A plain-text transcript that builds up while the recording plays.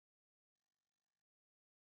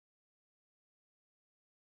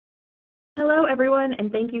Hello, everyone, and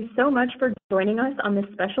thank you so much for joining us on this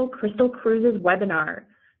special Crystal Cruises webinar.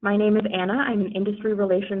 My name is Anna. I'm an Industry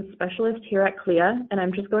Relations Specialist here at CLIA, and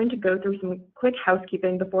I'm just going to go through some quick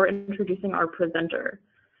housekeeping before introducing our presenter.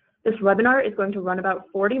 This webinar is going to run about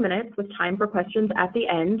 40 minutes with time for questions at the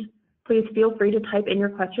end. Please feel free to type in your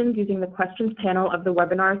questions using the questions panel of the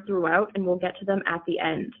webinar throughout, and we'll get to them at the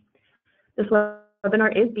end. This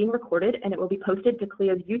webinar is being recorded, and it will be posted to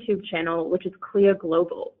CLIA's YouTube channel, which is CLIA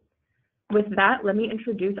Global. With that, let me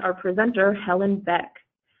introduce our presenter, Helen Beck.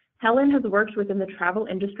 Helen has worked within the travel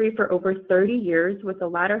industry for over 30 years, with the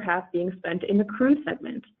latter half being spent in the cruise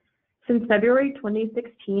segment. Since February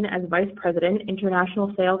 2016 as Vice President,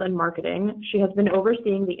 International Sales and Marketing, she has been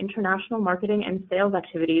overseeing the international marketing and sales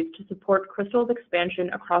activities to support Crystal's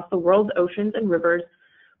expansion across the world's oceans and rivers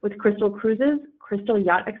with Crystal Cruises, Crystal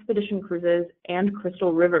Yacht Expedition Cruises, and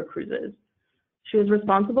Crystal River Cruises. She is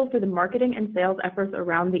responsible for the marketing and sales efforts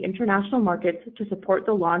around the international markets to support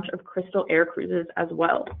the launch of Crystal Air Cruises as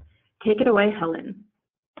well. Take it away, Helen.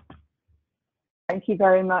 Thank you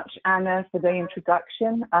very much, Anna, for the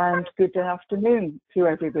introduction, and good afternoon to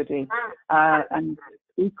everybody. And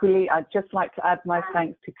equally, I'd just like to add my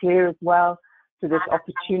thanks to CLIA as well for this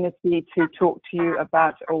opportunity to talk to you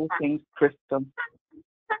about all things Crystal.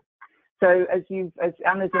 So as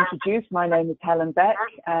Anna's introduced, my name is Helen Beck,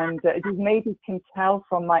 and as you maybe can tell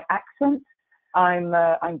from my accent,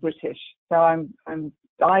 I'm British. So I'm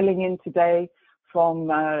dialing in today from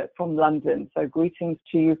London. So greetings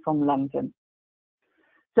to you from London.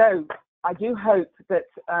 So I do hope that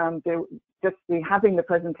just having the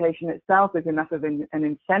presentation itself is enough of an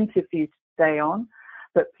incentive for you to stay on.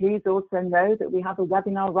 But please also know that we have a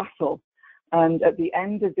webinar raffle. And at the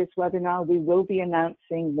end of this webinar, we will be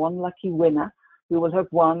announcing one lucky winner who will have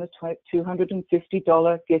won a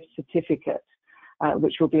 $250 gift certificate,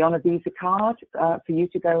 which will be on a Visa card for you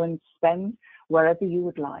to go and spend wherever you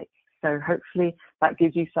would like. So hopefully that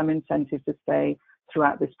gives you some incentive to stay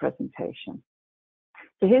throughout this presentation.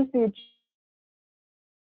 So here's the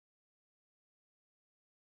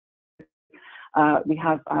we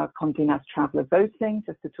have our Condé Nast Traveler voting,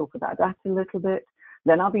 just to talk about that a little bit.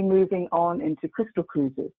 Then I'll be moving on into Crystal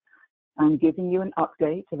Cruises and giving you an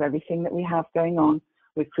update of everything that we have going on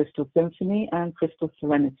with Crystal Symphony and Crystal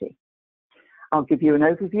Serenity. I'll give you an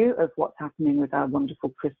overview of what's happening with our wonderful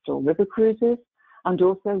Crystal River Cruises and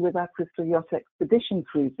also with our Crystal Yacht Expedition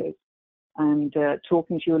Cruises, and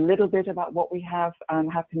talking to you a little bit about what we have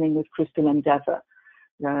happening with Crystal Endeavour,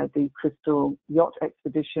 the Crystal Yacht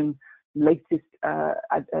Expedition latest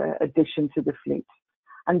addition to the fleet.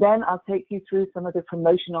 And then I'll take you through some of the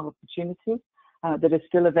promotional opportunities that are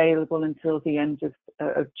still available until the end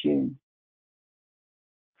of June.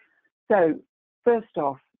 So first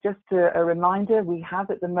off, just a reminder, we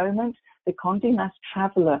have at the moment the Condé Nast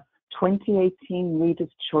Traveler 2018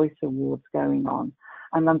 Reader's Choice Awards going on.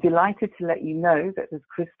 And I'm delighted to let you know that as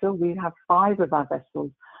Crystal, we have 5 of our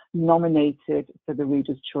vessels nominated for the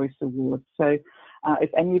Reader's Choice Awards. So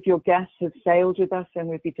if any of your guests have sailed with us, then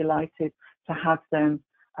we'd be delighted to have them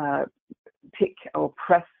pick or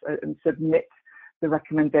press and submit the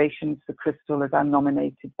recommendations for Crystal as our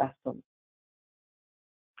nominated vessels.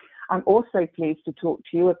 I'm also pleased to talk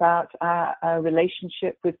to you about our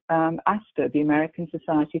relationship with ASTA, the American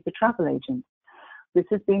Society for Travel Agents. This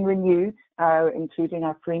has been renewed, including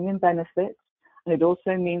our premium benefits, and it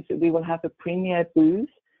also means that we will have a premier booth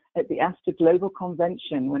at the ASTA Global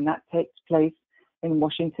Convention when that takes place in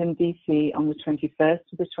Washington, D.C. on the 21st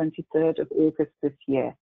to the 23rd of August this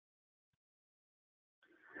year.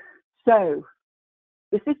 So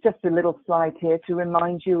this is just a little slide here to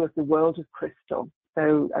remind you of the world of Crystal.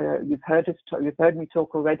 So you've heard me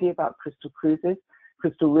talk already about Crystal Cruises,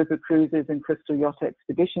 Crystal River Cruises, and Crystal Yacht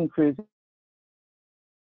Expedition Cruises,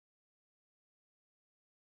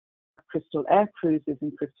 Crystal Air Cruises,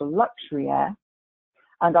 and Crystal Luxury Air.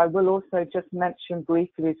 And I will also just mention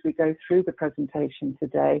briefly as we go through the presentation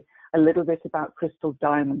today a little bit about Crystal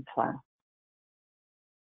Diamond Class.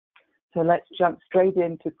 So let's jump straight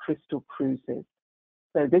into Crystal Cruises.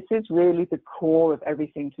 So this is really the core of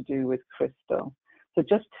everything to do with Crystal. So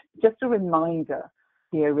just a reminder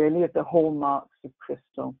here really of the hallmarks of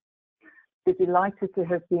Crystal. We're delighted to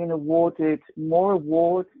have been awarded more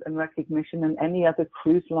awards and recognition than any other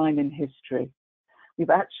cruise line in history. We've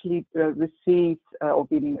actually received or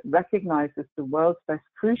been recognized as the world's best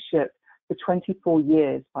cruise ship for 24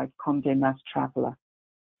 years by Condé Nast Traveler.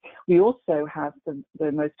 We also have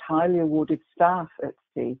the most highly awarded staff at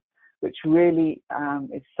sea, which really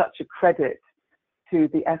is such a credit to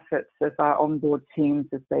the efforts of our onboard teams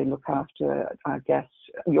as they look after our guests,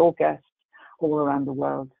 your guests, all around the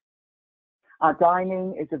world. Our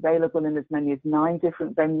dining is available in as many as 9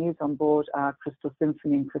 different venues on board our Crystal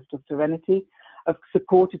Symphony and Crystal Serenity,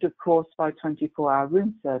 supported, of course, by 24-hour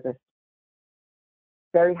room service.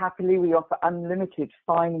 Very happily, we offer unlimited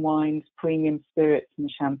fine wines, premium spirits,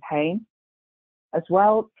 and champagne. As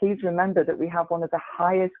well, please remember that we have one of the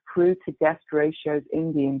highest crew-to-guest ratios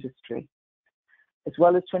in the industry, as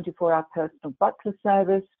well as 24-hour personal butler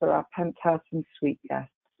service for our penthouse and suite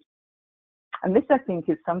guests. And this, I think,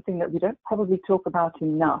 is something that we don't probably talk about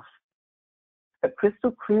enough. At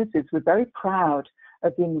Crystal Cruises, we're very proud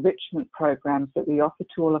of the enrichment programs that we offer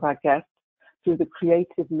to all of our guests through the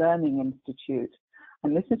Creative Learning Institute.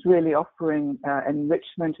 And this is really offering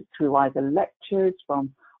enrichment through either lectures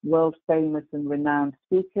from world famous and renowned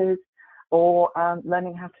speakers, or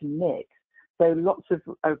learning how to knit. So lots of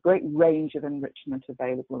a great range of enrichment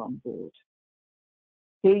available on board.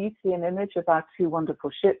 Here you see an image of our 2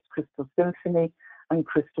 wonderful ships, Crystal Symphony and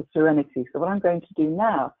Crystal Serenity. So what I'm going to do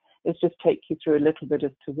now is just take you through a little bit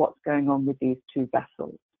as to what's going on with these 2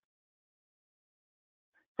 vessels.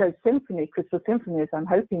 So Symphony, Crystal Symphony, as I'm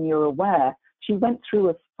hoping you're aware, she went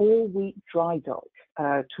through a 4-week dry dock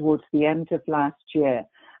towards the end of last year.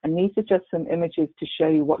 And these are just some images to show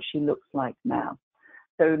you what she looks like now.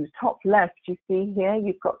 So in the top left, you see here,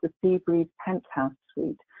 you've got the Seabreeze Penthouse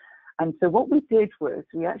Suite. And so what we did was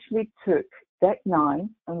we actually took deck 9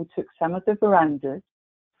 and we took some of the verandas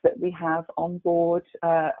that we have on board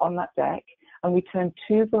on that deck, and we turned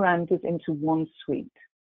 2 verandas into 1 suite.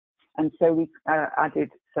 And so we added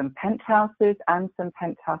some penthouses and some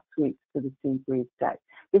penthouse suites to the Seabreeze deck.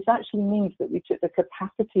 This actually means that we took the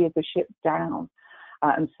capacity of the ship down.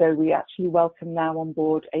 And so we actually welcome now on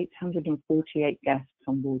board 848 guests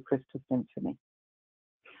on board Crystal Symphony.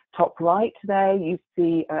 Top right there, you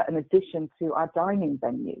see an addition to our dining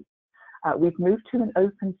venue. We've moved to an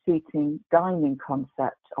open seating dining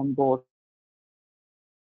concept on board.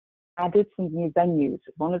 Added some new venues.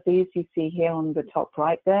 One of these you see here on the top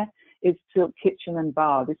right there is Silk Kitchen and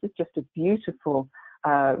Bar. This is just a beautiful,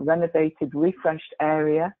 renovated, refreshed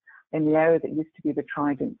area in the area that used to be the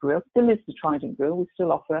Trident Grill. Still is the Trident Grill. We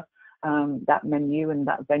still offer that menu and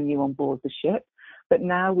that venue on board the ship. But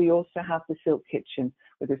now we also have the Silk Kitchen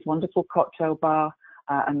with this wonderful cocktail bar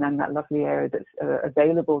and then that lovely area that's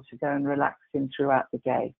available to go and relax in throughout the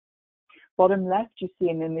day. Bottom left, you see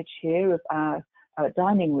an image here of our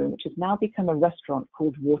dining room, which has now become a restaurant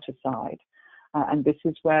called Waterside. And this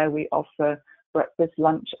is where we offer breakfast,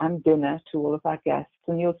 lunch and dinner to all of our guests.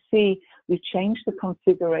 And you'll see we've changed the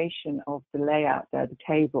configuration of the layout there, the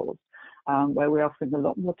tables, where we're offering a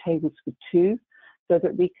lot more tables for 2, so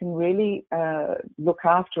that we can really look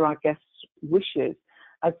after our guests' wishes.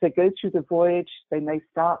 As they go through the voyage, they may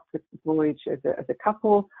start the voyage as a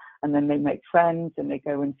couple, and then they make friends and they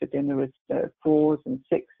go in for dinner as 4s and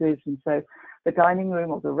 6s. And so the dining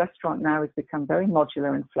room or the restaurant now has become very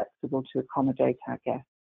modular and flexible to accommodate our guests.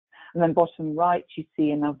 And then bottom right, you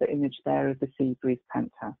see another image there of the Seabreeze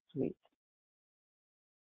Penthouse Suite.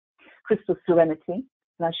 Crystal Serenity.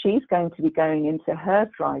 Now she's going to be going into her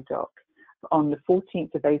dry dock on the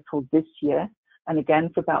 14th of April this year. And again,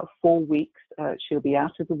 for about 4 weeks, she'll be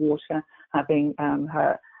out of the water having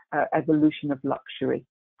her evolution of luxury.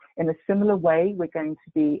 In a similar way, we're going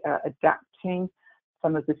to be adapting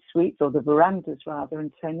some of the suites, or the verandas rather,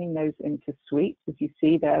 and turning those into suites. As you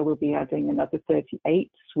see there, we'll be adding another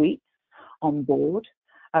 38 suites on board,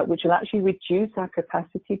 which will actually reduce our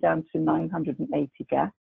capacity down to 980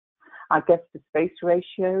 guests. Our guest to space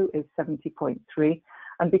ratio is 70.3.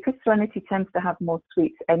 And because Serenity tends to have more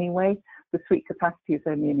suites anyway, the suite capacity is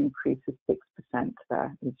only an increase of 6%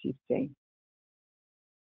 there, as you see.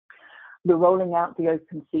 We're rolling out the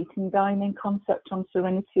open seating dining concept on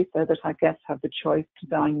Serenity so that our guests have the choice to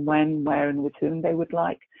dine when, where, and with whom they would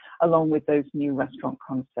like, along with those new restaurant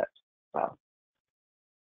concepts as well.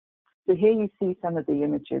 So here you see some of the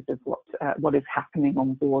images of what is happening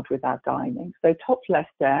on board with our dining. So top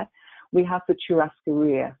left there, we have the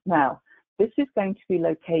Churrascaria. Now, this is going to be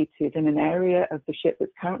located in an area of the ship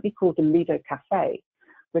that's currently called the Lido Cafe.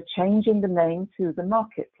 We're changing the name to the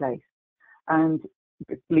Marketplace. And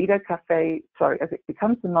the Lido Cafe, as it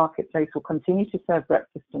becomes the Marketplace, will continue to serve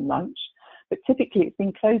breakfast and lunch, but typically it's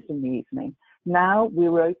been closed in the evening. Now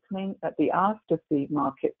we're opening at the after the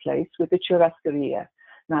Marketplace with the Churrascaria.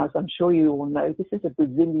 Now, as I'm sure you all know, this is a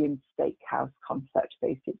Brazilian steakhouse concept,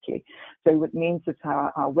 basically. So it means that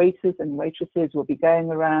our waiters and waitresses will be going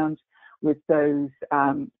around with those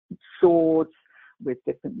swords with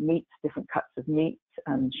different meats, different cuts of meat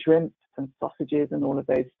and shrimp and sausages and all of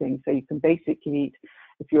those things. So you can basically eat,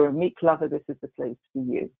 if you're a meat lover, this is the place for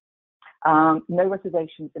you. No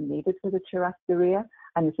reservations are needed for the terraceria,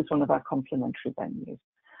 and this is one of our complimentary venues.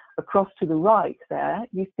 Across to the right there,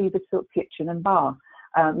 you see the Silk Kitchen and Bar.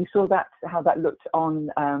 You saw how that looked on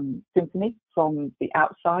Symphony from the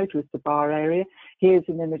outside with the bar area. Here's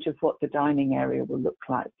an image of what the dining area will look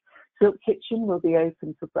like. Silk Kitchen will be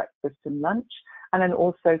open for breakfast and lunch, and then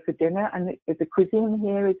also for dinner. And the cuisine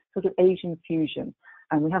here is sort of Asian fusion,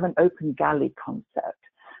 and we have an open galley concept.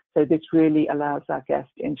 So this really allows our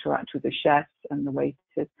guests to interact with the chefs and the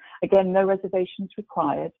waiters. Again, no reservations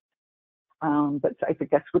required, but if a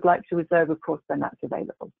guest would like to reserve, of course, then that's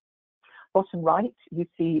available. Bottom right, you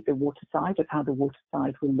see the water side of how the water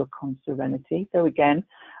side will look on Serenity. So again,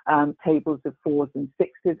 tables of 4s and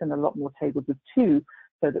 6s and a lot more tables of 2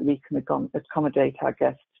 so that we can accommodate our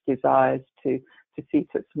guests' desires to seat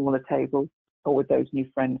at smaller tables or with those new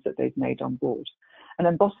friends that they've made on board. And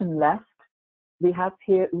then bottom left, we have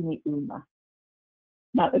here Umi Uma.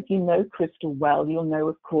 Now, if you know Crystal well, you'll know,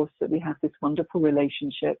 of course, that we have this wonderful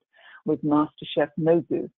relationship with Master Chef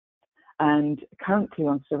Nobu. And currently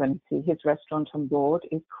on Serenity, his restaurant on board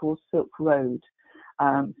is called Silk Road.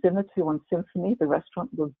 Similar to on Symphony, the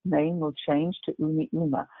restaurant name will change to Umi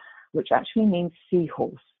Uma, which actually means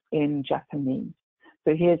seahorse in Japanese.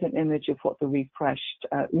 So here's an image of what the refreshed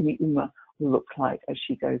Umi Uma will look like as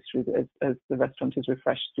she goes through, as the restaurant is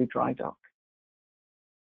refreshed through dry dock.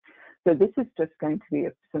 So this is just going to be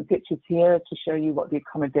some pictures here to show you what the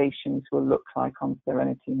accommodations will look like on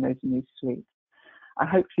Serenity in those new suites. I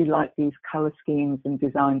hope you like these color schemes and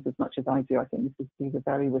designs as much as I do. I think these are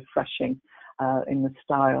very refreshing in the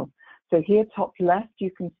style. So here, top left, you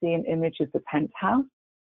can see an image of the penthouse,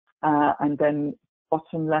 and then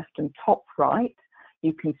bottom left and top right,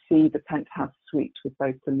 you can see the penthouse suite with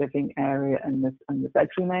both the living area and the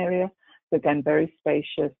bedroom area. So again, very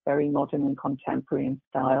spacious, very modern and contemporary in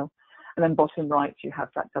style. And then bottom right, you have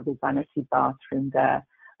that double vanity bathroom there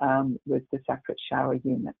with the separate shower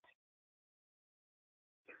unit.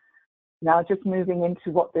 Now just moving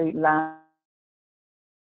into what the lounge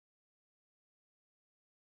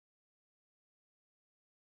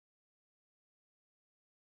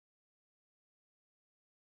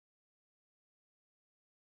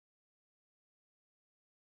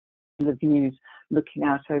the views, looking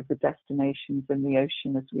out over the destinations and the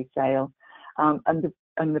ocean as we sail.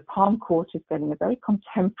 And the Palm Court is getting a very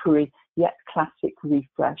contemporary yet classic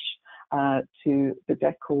refresh to the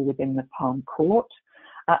decor within the Palm Court.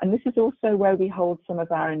 And this is also where we hold some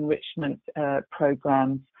of our enrichment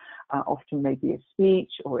programs, often maybe a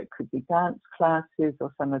speech, or it could be dance classes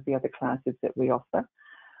or some of the other classes that we offer.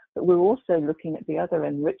 But we're also looking at the other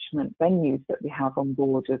enrichment venues that we have on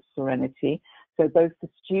board of Serenity. So both the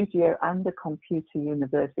studio and the computer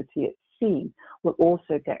university at sea will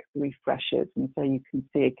also get refreshers. And so you can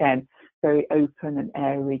see, again, very open and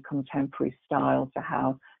airy contemporary style to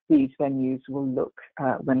how these venues will look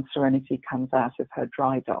when Serenity comes out of her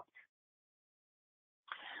dry dock.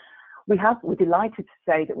 We're delighted to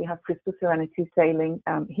say that we have Crystal Serenity sailing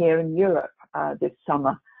here in Europe this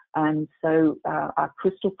summer. And so our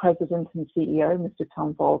Crystal president and CEO, Mr.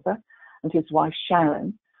 Tom Volver, and his wife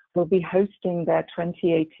Sharon will be hosting their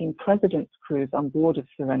 2018 President's Cruise on board of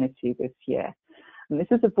Serenity this year. And this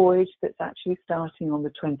is a voyage that's actually starting on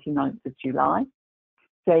the 29th of July,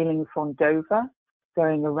 sailing from Dover,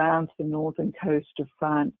 going around the northern coast of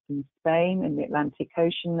France and Spain in the Atlantic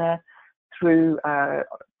Ocean there, through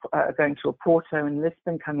going to Oporto and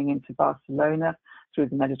Lisbon, coming into Barcelona, through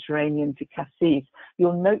the Mediterranean to Cassis.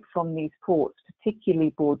 You'll note from these ports,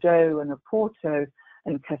 particularly Bordeaux and Oporto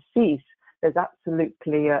and Cassis, there's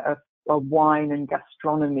absolutely a wine and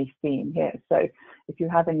gastronomy theme here. So if you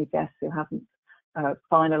have any guests who haven't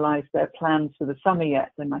finalized their plans for the summer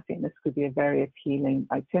yet, then I think this could be a very appealing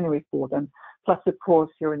itinerary for them. Plus, of course,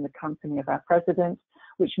 you're in the company of our president,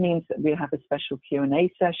 which means that we have a special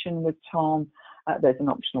Q&A session with Tom. There's an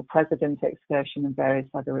optional president excursion and various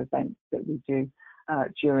other events that we do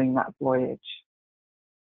during that voyage.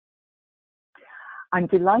 I'm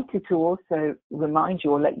delighted to also remind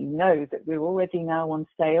you or let you know that we're already now on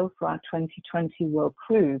sale for our 2020 World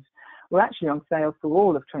Cruise. We're actually on sale for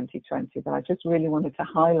all of 2020, but I just really wanted to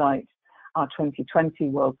highlight our 2020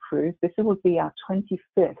 World Cruise. This will be our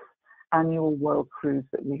 25th annual World Cruise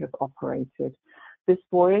that we have operated. This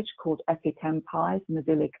voyage, called Epic Empires and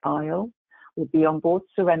Idyllic Isle, will be on board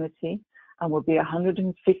Serenity and will be a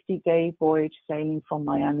 150-day voyage sailing from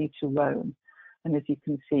Miami to Rome. And as you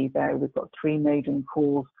can see there, we've got 3 maiden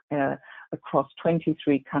calls across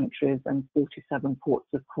 23 countries and 47 ports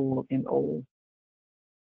of call in all.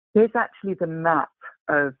 Here's actually the map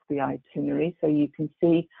of the itinerary. So you can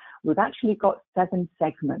see we've actually got 7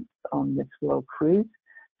 segments on this World Cruise.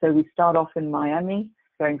 So we start off in Miami,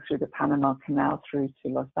 going through the Panama Canal through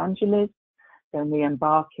to Los Angeles. Then we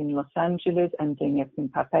embark in Los Angeles, ending up in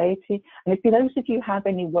Papeete. And if those of you have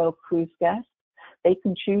any World Cruise guests, they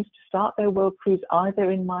can choose to start their World Cruise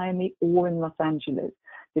either in Miami or in Los Angeles,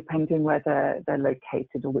 depending where they're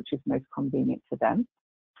located or which is most convenient for them.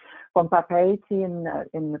 From Papeete in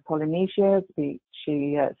the Polynesia,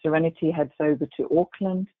 Serenity heads over to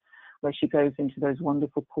Auckland, where she goes into those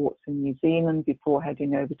wonderful ports in New Zealand before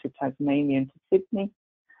heading over to Tasmania and to Sydney.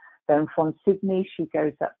 Then from Sydney, she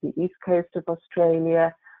goes up the east coast of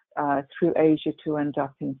Australia, through Asia to end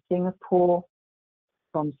up in Singapore.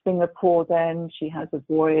 From Singapore, then, she has a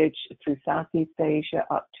voyage through Southeast Asia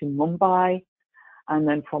up to Mumbai. And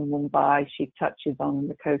then from Mumbai, she touches on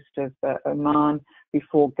the coast of Oman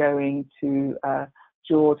before going to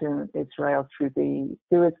Jordan, Israel, through the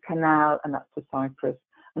Suez Canal and up to Cyprus,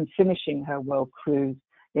 and finishing her world cruise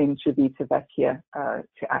in Civitavecchia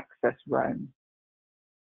to access Rome.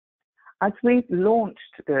 As we've launched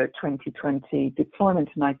the 2020 deployment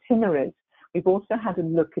and itineraries, we've also had a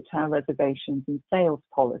look at our reservations and sales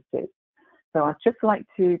policies. So I'd just like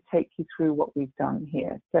to take you through what we've done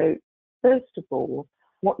here. So first of all,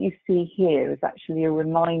 what you see here is actually a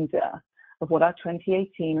reminder of what our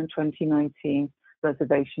 2018 and 2019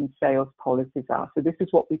 reservation sales policies are. So this is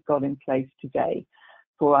what we've got in place today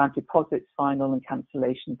for our deposits, final and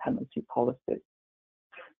cancellation penalty policies.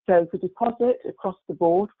 So the deposit across the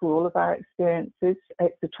board for all of our experiences,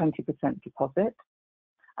 it's a 20% deposit.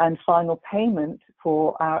 And final payment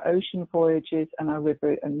for our ocean voyages and our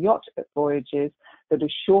river and yacht voyages that are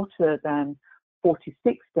shorter than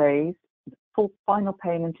 46 days, full final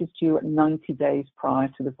payment is due at 90 days prior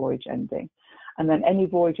to the voyage ending. And then any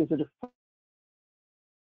voyages that are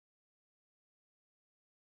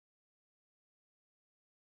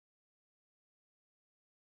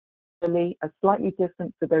are slightly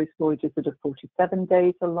different for those voyages that are 47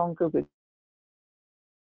 days or longer, with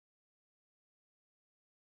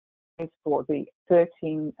for the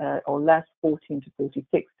 13 or less, 14 to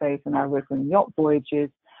 46 days in our river and yacht voyages.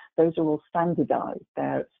 Those are all standardized.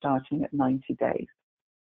 They're starting at 90 days.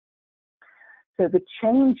 So the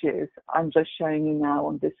changes I'm just showing you now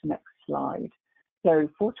on this next slide. So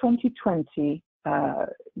for 2020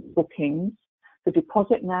 bookings, the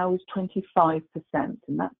deposit now is 25%, and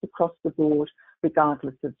that's across the board,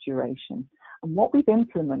 regardless of duration. And what we've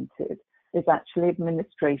implemented is actually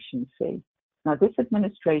administration fee. Now, this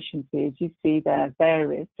administration fee, as you see there,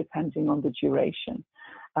 varies depending on the duration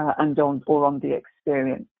and on the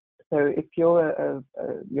experience. So if your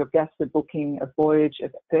guests are booking a voyage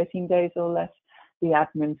of 13 days or less, the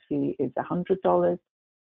admin fee is $100.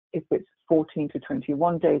 If it's 14 to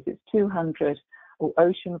 21 days, it's $200. Or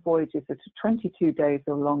ocean voyages that are 22 days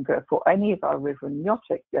or longer, for any of our river and yacht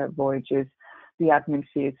voyages, the admin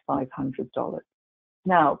fee is $500.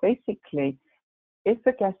 Now, basically, if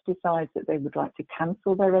a guest decides that they would like to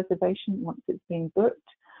cancel their reservation once it's been booked,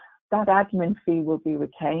 that admin fee will be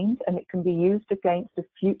retained, and it can be used against a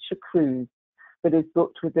future cruise that is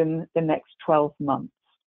booked within the next 12 months.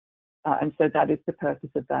 And so that is the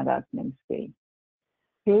purpose of that admin fee.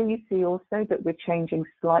 Here you see also that we're changing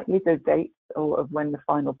slightly the dates of when the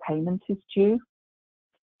final payment is due.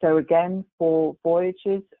 So again, for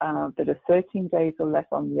voyages that are 13 days or less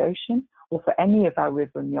on the ocean, or for any of our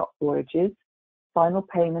river and yacht voyages, final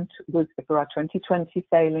payment was for our 2020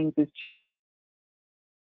 sailings is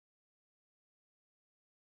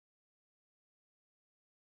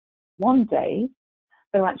 1 day.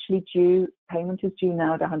 They're actually due, payment is due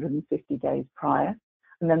now at 150 days prior.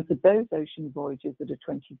 And then for those ocean voyages that are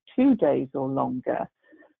 22 days or longer,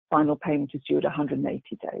 final payment is due at 180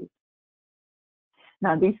 days.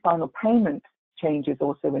 Now, these final payment changes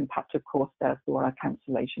also impact, of course, therefore, our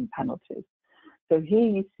cancellation penalties. So here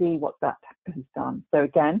you see what that has done. So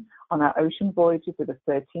again, on our ocean voyages that are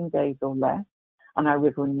 13 days or less, on our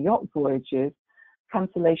river and yacht voyages,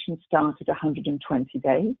 cancellation starts at 120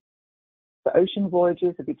 days. For ocean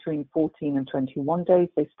voyages are between 14 and 21 days,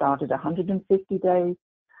 they start at 150 days.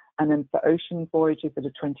 And then for ocean voyages that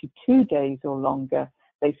are 22 days or longer,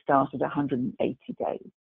 they start at 180 days.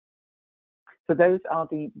 So those are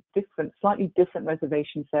the slightly different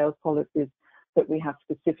reservation sales policies that we have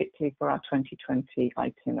specifically for our 2020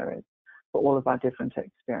 itineraries for all of our different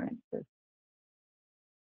experiences.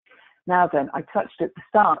 Now then, I touched at the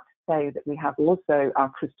start to say that we have also our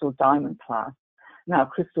Crystal Diamond class. Now,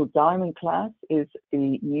 Crystal Diamond class is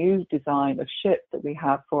the new design of ship that we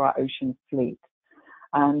have for our ocean fleet.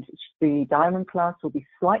 And the Diamond class will be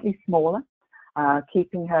slightly smaller,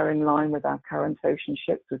 keeping her in line with our current ocean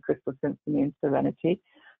ships with Crystal Symphony and Serenity,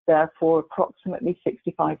 therefore approximately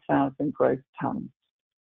 65,000 gross tons.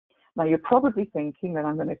 Now, you're probably thinking that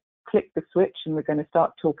I'm going to click the switch and we're going to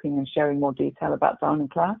start talking and sharing more detail about Down in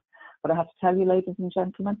Class. But I have to tell you, ladies and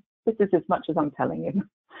gentlemen, this is as much as I'm telling you.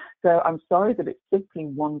 So I'm sorry that it's simply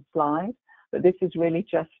one slide, but this is really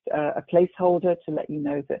just a placeholder to let you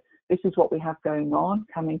know that this is what we have going on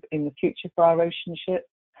coming in the future for our ocean ships,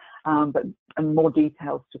 and more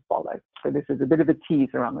details to follow. So this is a bit of a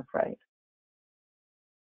teaser, I'm afraid.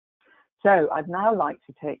 So I'd now like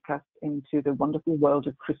to take us into the wonderful world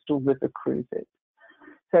of Crystal River cruises.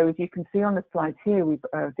 So as you can see on the slide here,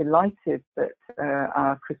 we're delighted that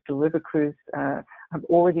our Crystal River cruise have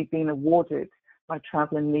already been awarded by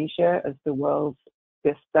Travel and Leisure as the world's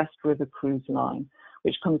best river cruise line,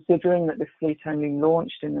 which, considering that the fleet only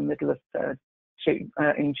launched in the middle of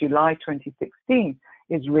in July 2016,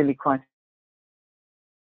 is really quite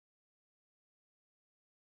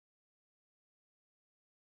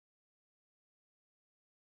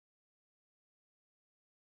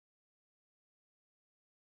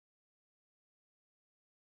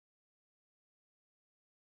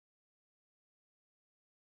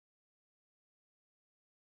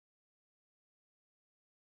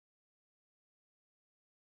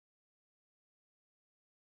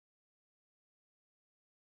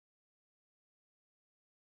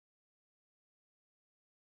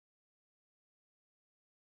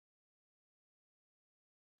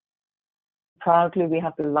proudly, we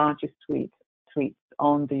have the largest suites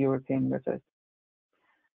on the European rivers.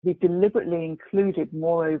 We deliberately included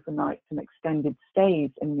more overnights and extended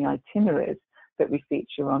stays in the itineraries that we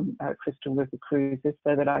feature on Crystal River cruises,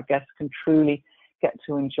 so that our guests can truly get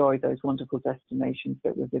to enjoy those wonderful destinations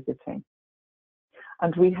that we're visiting.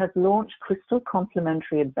 And we have launched Crystal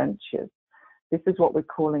Complimentary Adventures. This is what we're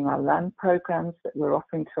calling our land programs that we're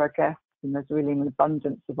offering to our guests, and there's really an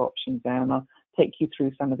abundance of options there, and I'll take you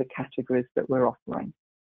through some of the categories that we're offering.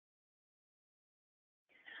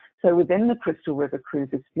 So within the Crystal River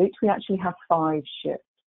Cruises fleet, we actually have 5 ships,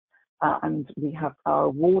 and we have our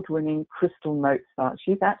award-winning Crystal Mozart.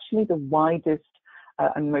 She's actually the widest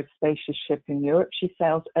and most spacious ship in Europe. She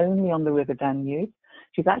sails only on the River Danube.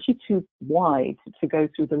 She's actually too wide to go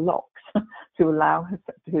through the locks to allow her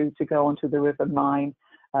to go onto the River Main,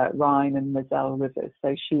 Rhine and Moselle rivers.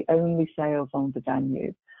 So she only sails on the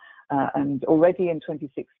Danube. And already in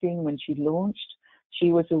 2016, when she launched,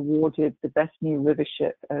 she was awarded the Best New River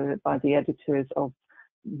Ship by the editors of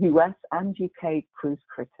US and UK Cruise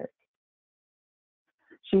Critic.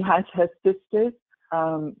 She has her sisters,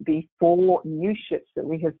 the 4 new ships that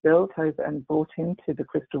we have built over and brought into the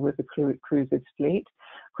Crystal River Cruises fleet.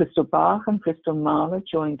 Crystal Bach and Crystal Mahler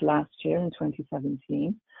joined last year in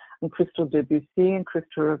 2017, and Crystal Debussy and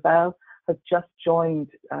Crystal Ravel have just joined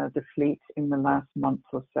the fleet in the last month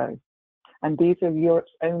or so. And these are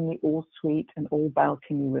Europe's only all-suite and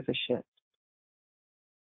all-balcony river ships.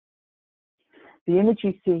 The image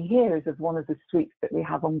you see here is of one of the suites that we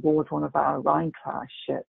have on board one of our Rhine-class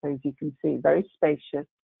ships. So as you can see, very spacious,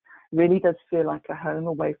 really does feel like a home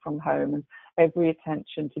away from home, and every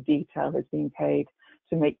attention to detail has been paid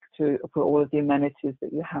for all of the amenities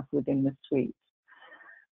that you have within the suite.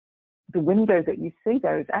 The window that you see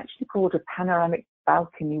there is actually called a panoramic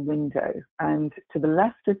balcony window, and to the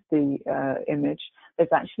left of the image there's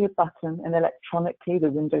actually a button, and electronically the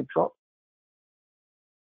window drops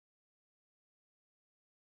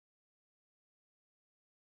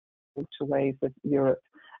waterways of Europe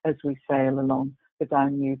as we sail along the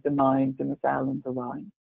Danube, the Main, the Moselle and the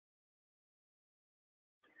Rhine.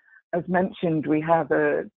 As mentioned, we have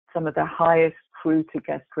some of the highest crew to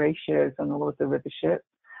guest ratios on all of the river ships,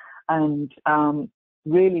 and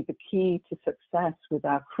really the key to success with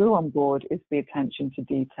our crew on board is the attention to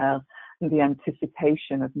detail and the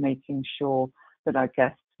anticipation of making sure that our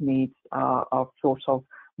guests' needs are thought of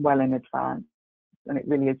well in advance, and it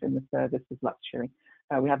really is in the service of luxury.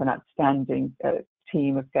 We have an outstanding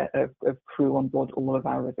team of crew on board all of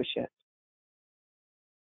our river ships.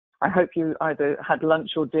 I hope you either had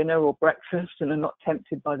lunch or dinner or breakfast and are not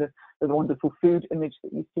tempted by the wonderful food image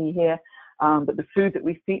that you see here. But the food that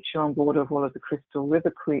we feature on board of all of the Crystal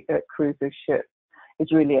River cruises ships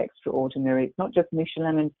is really extraordinary. It's not just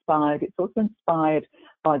Michelin inspired, it's also inspired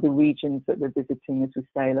by the regions that we're visiting as we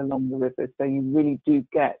sail along the river. So you really do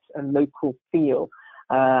get a local feel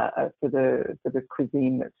for the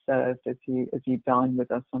cuisine that's served as you dine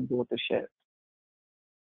with us on board the ship.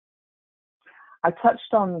 I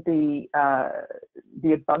touched on the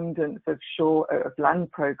abundance of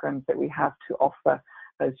land programs that we have to offer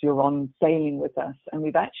as you're on sailing with us, and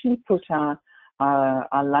we've actually put our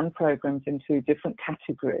land programs into different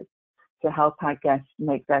categories to help our guests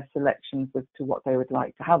make their selections as to what they would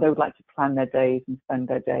like to, how they would like to plan their days and spend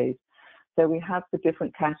their days. So we have the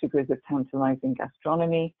different categories of tantalizing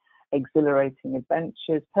gastronomy, exhilarating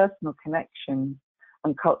adventures, personal connections,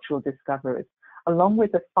 and cultural discoveries, along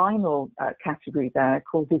with a final category there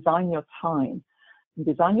called Design Your Time. And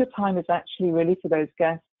Design Your Time is actually really for those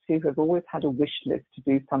guests who have always had a wish list to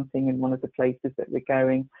do something in one of the places that we're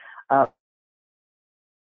going.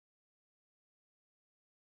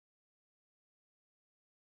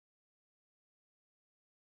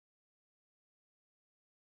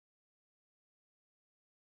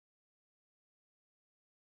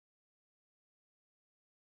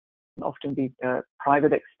 Often be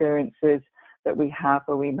private experiences that we have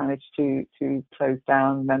where we manage to close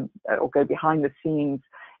down or go behind the scenes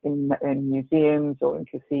in museums or in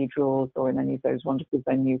cathedrals or in any of those wonderful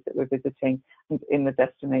venues that we're visiting in the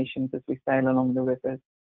destinations as we sail along the rivers.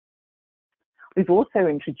 We've also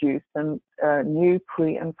introduced some new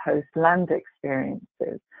pre and post land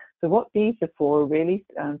experiences. So what these are for really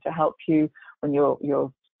to help you when your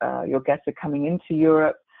guests are coming into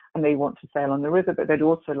Europe and they want to sail on the river, but they'd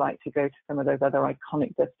also like to go to some of those other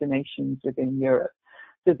iconic destinations within Europe.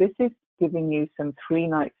 So this is giving you some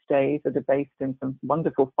 3-night stays that are based in some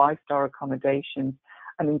wonderful 5-star accommodations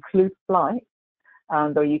and include flights,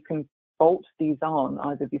 though you can bolt these on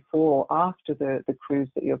either before or after the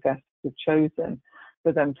cruise that your guests have chosen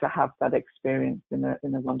for them to have that experience in a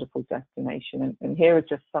wonderful destination. And here are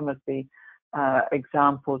just some of the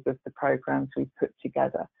examples of the programs we've put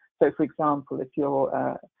together. So for example, if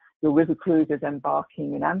your river cruise is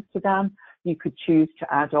embarking in Amsterdam, you could choose to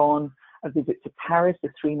add on a visit to Paris, a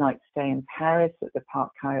 3-night stay in Paris at the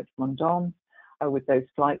Parc Hyatt Vendôme, with those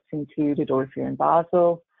flights included, or if you're in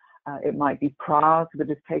Basel, it might be Prague that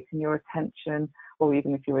has taken your attention, or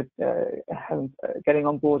even if you're getting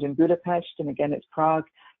on board in Budapest, and again it's Prague,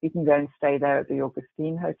 you can go and stay there at the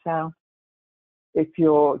Augustine Hotel. If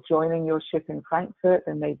you're joining your ship in Frankfurt,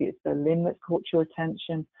 then maybe it's Berlin that caught your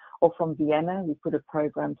attention, or from Vienna, we put a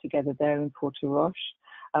program together there in Porto Roche,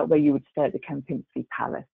 where you would stay at the Kempinski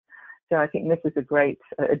Palace. So I think this is a great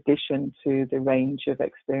addition to the range of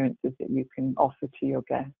experiences that you can offer to your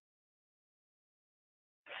guests.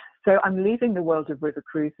 So I'm leaving the world of river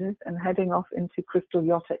cruises and heading off into Crystal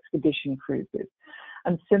Yacht Expedition cruises.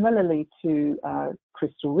 And similarly to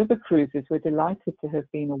Crystal River Cruises, we're delighted to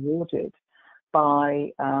have been awarded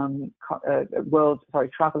by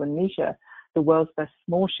Travel and Leisure, the world's best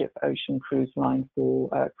small ship ocean cruise line for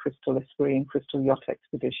Crystal Esprit and Crystal Yacht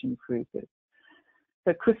Expedition cruises.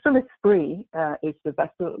 So Crystal Esprit is the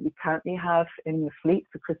vessel that we currently have in the fleet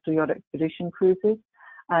for Crystal Yacht Expedition cruises,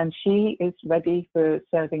 and she is ready for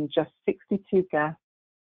serving just 62 guests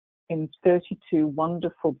in 32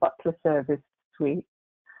 wonderful butler service suites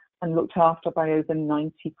and looked after by over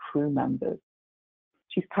 90 crew members.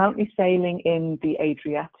 She's currently sailing in the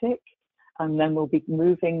Adriatic, and then we'll be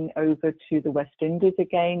moving over to the West Indies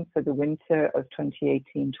again for the winter of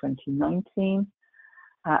 2018-2019.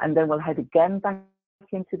 And then we'll head again back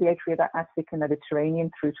into the Adriatic and Mediterranean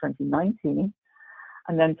through 2019.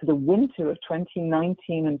 And then for the winter of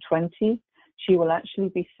 2019 and 20, she will actually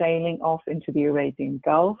be sailing off into the Arabian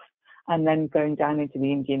Gulf and then going down into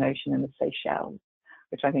the Indian Ocean and the Seychelles,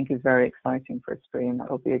 which I think is very exciting for Esprit, and that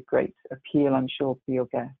will be a great appeal, I'm sure, for your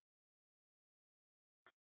guests.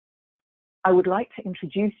 I would like to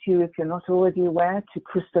introduce you, if you're not already aware, to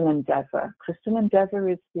Crystal Endeavour. Crystal Endeavour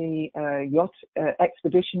is the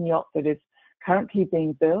expedition yacht that is currently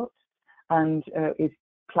being built and is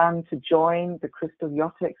planned to join the Crystal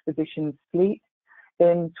Yacht Expeditions fleet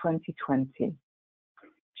in 2020.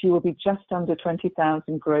 She will be just under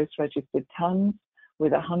 20,000 gross registered tons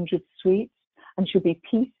with 100 suites, and she'll be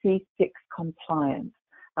PC6 compliant.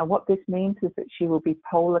 Now, what this means is that she will be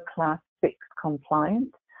Polar Class 6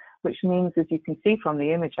 compliant, which means, as you can see from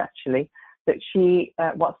the image actually, that she,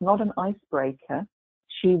 whilst not an icebreaker,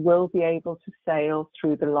 she will be able to sail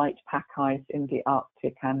through the light pack ice in the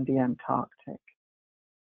Arctic and the Antarctic.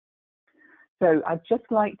 So I'd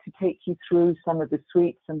just like to take you through some of the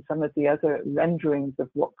suites and some of the other renderings of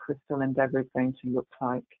what Crystal Endeavour is going to look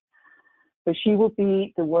like. So she will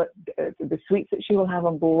be, the suites that she will have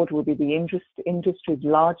on board will be the industry's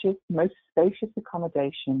largest, most spacious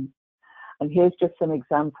accommodations. And here's just some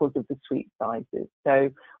examples of the suite sizes.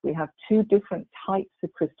 So we have 2 different types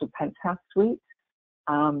of Crystal Penthouse suites,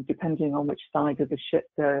 depending on which side of the ship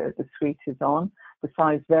the suite is on. The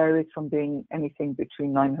size varies from being anything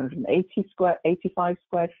between 985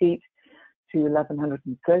 square feet to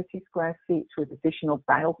 1,130 square feet, with additional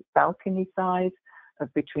balcony size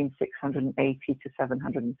of between 680 to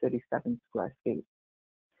 737 square feet.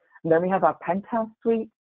 And then we have our penthouse suite,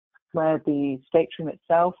 where the stateroom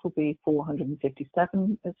itself will be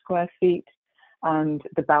 457 square feet, and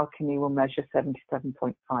the balcony will measure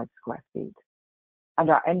 77.5 square feet. And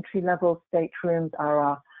our entry-level staterooms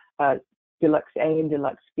are our Deluxe A and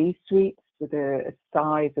Deluxe B suites with a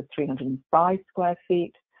size of 305 square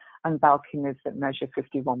feet and balconies that measure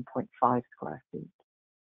 51.5 square feet.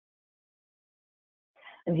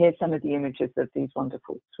 And here's some of the images of these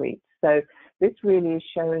wonderful suites. So this really is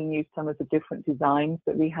showing you some of the different designs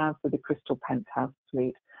that we have for the Crystal Penthouse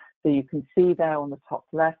Suite. So you can see there on the top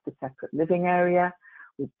left, the separate living area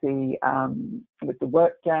with the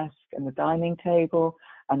work desk and the dining table,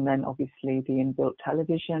 and then obviously the inbuilt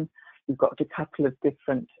television. You've got a couple of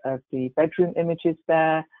different the bedroom images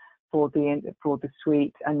there for the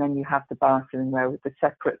suite, and then you have the bathroom there with the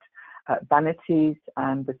separate vanities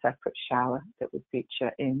and the separate shower that would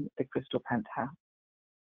feature in the Crystal Penthouse.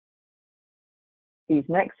 These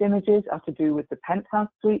next images are to do with the penthouse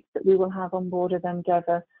suites that we will have on board of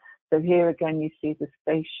Endeavour. So here again, you see the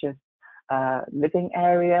spacious living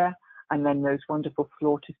area, and then those wonderful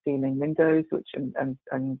floor-to-ceiling windows,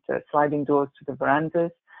 and sliding doors to the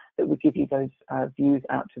verandas that will give you those views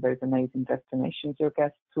out to those amazing destinations your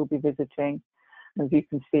guests will be visiting. As you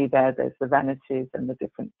can see there, there's the vanities and the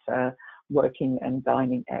different working and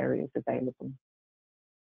dining areas available.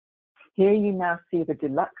 Here you now see the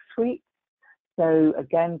deluxe suite. So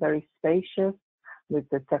again, very spacious with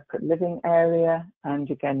the separate living area, and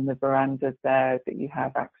again the verandas there that you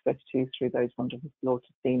have access to through those wonderful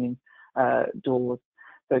floor-to-ceiling doors.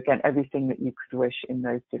 So again, everything that you could wish in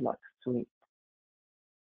those deluxe suites.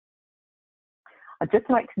 I'd just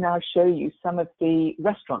like to now show you some of the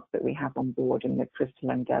restaurants that we have on board in the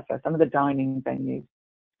Crystal Endeavour, some of the dining venues.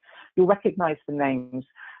 You'll recognize the names.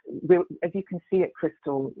 As you can see at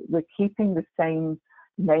Crystal, we're keeping the same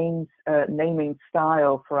names, naming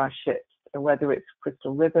style for our ships, whether it's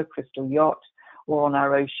Crystal River, Crystal Yacht, or on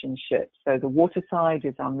our ocean ships. So the Waterside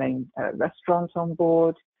is our main restaurant on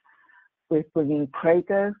board. We're bringing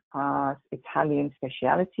Prego, our Italian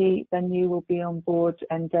speciality venue, will be on board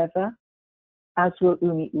Endeavour, as will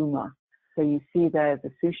Umi Uma. So you see there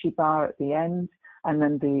the sushi bar at the end, and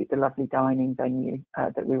then the lovely dining venue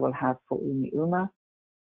that we will have for Umi Uma.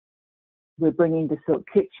 We're bringing the Silk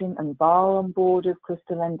Kitchen and Bar on board of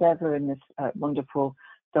Crystal Endeavour in this wonderful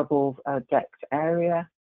double-decked area.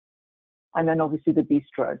 And then obviously the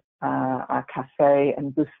bistro, our cafe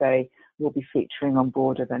and buffet will be featuring on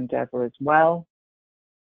board of Endeavour as well.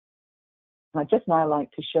 I'd just now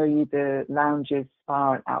like to show you the lounges,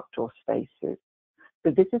 spa and outdoor spaces.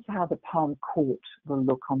 So this is how the Palm Court will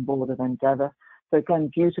look on board of Endeavour. So again,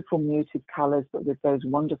 beautiful muted colours, but with those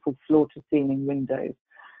wonderful floor-to-ceiling windows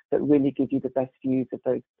that really give you the best views of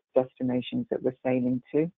those destinations that we're sailing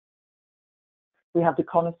to. We have the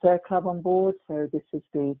Connoisseur Club on board, so this is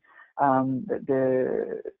the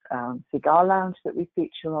cigar lounge that we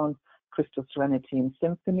feature on Crystal Serenity and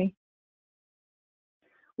Symphony.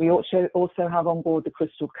 We also have on board the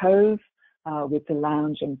Crystal Cove with the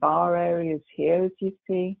lounge and bar areas here, as you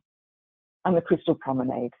see, and the Crystal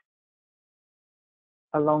Promenade.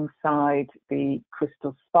 Alongside the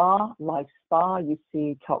Crystal Spa, Life Spa, you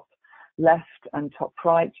see top left and top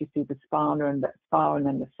right, you see the spa and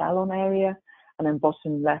then the salon area. And then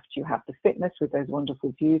bottom left, you have the fitness with those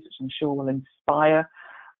wonderful views, which I'm sure will inspire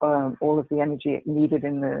all of the energy needed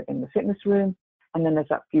in the fitness room. And then there's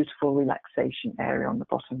that beautiful relaxation area on the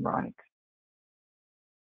bottom right.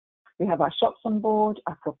 We have our shops on board,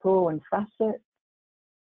 Apropos and Facet.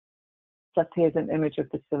 Plus here's an image of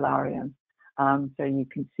the solarium. So you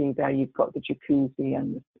can see there you've got the jacuzzi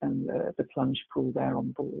and the plunge pool there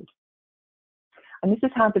on board. And this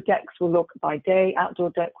is how the decks will look by day.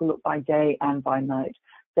 Outdoor deck will look by day and by night.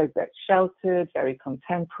 So very sheltered, very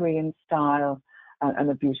contemporary in style,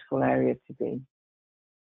 and a beautiful area to be.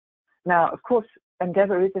 Now, of course,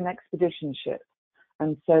 Endeavour is an expedition ship,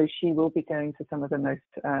 and so she will be going to some of the most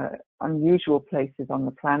unusual places on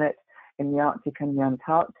the planet, in the Arctic and the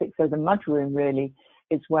Antarctic. So the mudroom really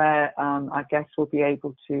is where our guests will be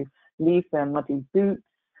able to leave their muddy boots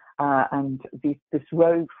and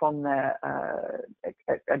disrobe from their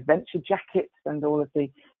adventure jackets and all of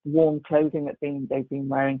the warm clothing that they've been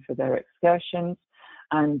wearing for their excursions.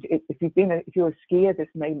 And if you're a skier, this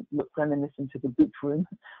may look reminiscent of the boot room.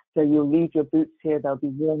 So you'll leave your boots here; they'll be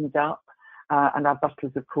warmed up, and our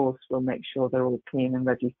butlers, of course, will make sure they're all clean and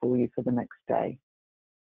ready for you for the next day.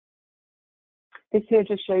 This here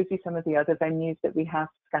just shows you some of the other venues that we have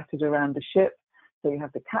scattered around the ship. So you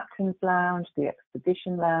have the Captain's Lounge, the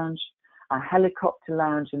Expedition Lounge, our Helicopter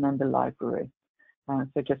Lounge, and then the library.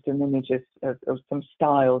 So just an image of some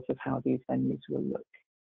styles of how these venues will look.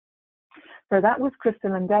 So that was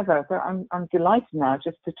Crystal Endeavour. But I'm delighted now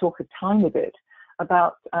just to talk a tiny bit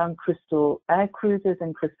about Crystal Air Cruises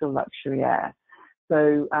and Crystal Luxury Air.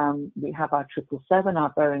 So we have our 777,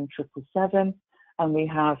 our Boeing 777, and we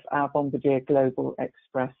have our Bombardier Global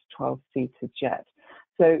Express 12-seater jet.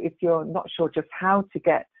 So if you're not sure just how to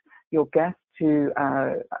get your guests to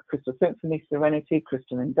Crystal Symphony, Serenity,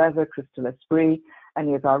 Crystal Endeavour, Crystal Esprit,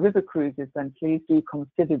 any of our river cruises, then please do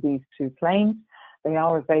consider these two planes. They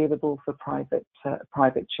are available for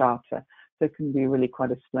private charter, so it can be really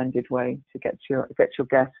quite a splendid way to get your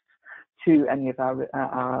guests to any of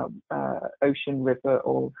our ocean, river,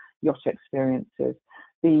 or yacht experiences.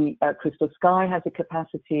 The Crystal Sky has a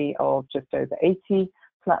capacity of just over 80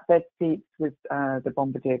 flatbed seats, with the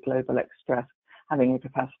Bombardier Global Express having a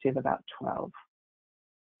capacity of about 12.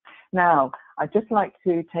 Now, I'd just like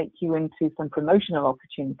to take you into some promotional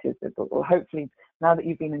opportunities that will hopefully, now that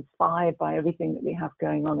you've been inspired by everything that we have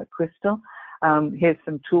going on at Crystal, here's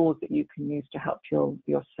some tools that you can use to help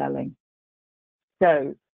your selling.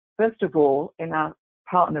 So, first of all, in our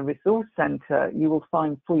Partner Resource Centre, you will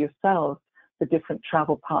find for yourselves the different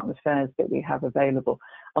travel partner fairs that we have available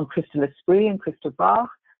on Crystal Esprit and Crystal Bach,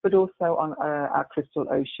 but also on our Crystal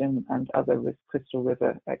Ocean and other Crystal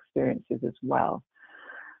River experiences as well.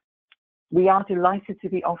 We are delighted to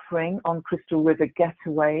be offering on Crystal River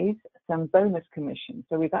Getaways some bonus commissions.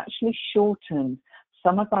 So we've actually shortened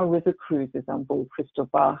some of our river cruises on board Crystal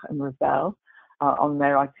Bach and Ravel on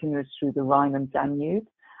their itineraries through the Rhine and Danube.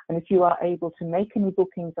 And if you are able to make any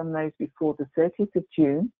bookings on those before the 30th of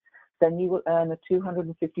June, then you will earn a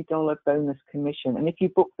 $250 bonus commission. And if you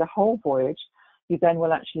book the whole voyage, you then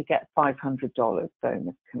will actually get $500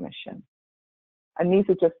 bonus commission. And these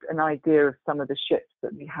are just an idea of some of the ships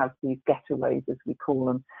that we have, these getaways as we call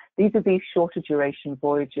them. These are these shorter duration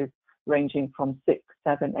voyages ranging from 6,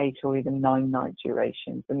 7, 8 or even 9-night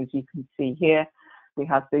durations. And as you can see here, we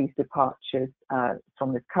have these departures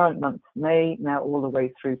from the current month, May, now all the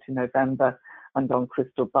way through to November, and on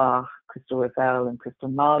Crystal Bach, Crystal Revel and Crystal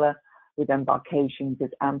Mahler, with embarkations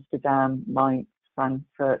at Amsterdam, Mainz,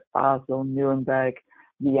 Frankfurt, Basel, Nuremberg,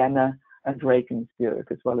 Vienna, and Regensburg,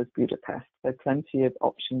 as well as Budapest. So plenty of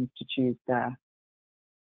options to choose there.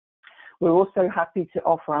 We're also happy to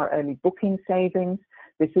offer our early booking savings.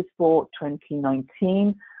 This is for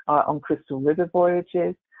 2019 on Crystal River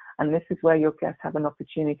voyages, and this is where your guests have an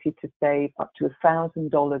opportunity to save up to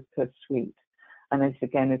 $1,000 per suite. And this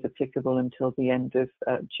again is applicable until the end of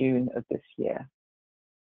June of this year.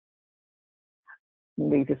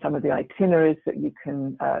 These are some of the itineraries that you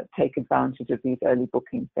can take advantage of these early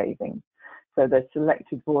booking savings. So there's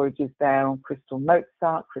selected voyages there on Crystal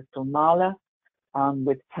Mozart, Crystal Mahler,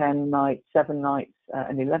 with 10 nights, 7 nights,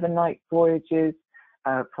 and 11-night voyages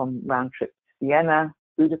from round trip to Vienna,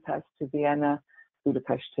 Budapest to Vienna,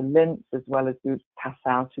 Budapest to Linz, as well as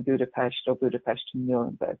Passau to Budapest or Budapest to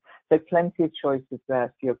Nuremberg. So plenty of choices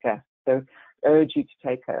there for your guests. So urge you to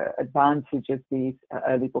take advantage of these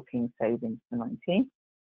early booking savings for 19.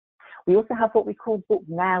 We also have what we call Book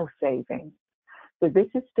Now savings. So this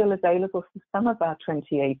is still available for some of our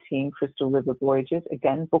 2018 Crystal River voyages,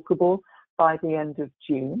 again, bookable by the end of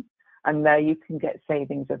June. And there you can get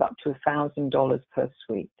savings of up to $1,000 per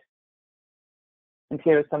suite. And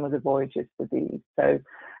here are some of the voyages for these. So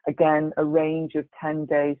again, a range of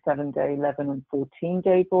 10-day, 7-day, 11 and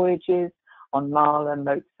 14-day voyages on Mahler,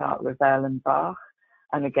 Mozart, Ravel and Bach.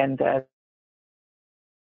 And again, there,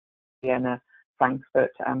 Vienna,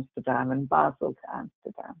 Frankfurt to Amsterdam and Basel to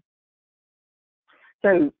Amsterdam.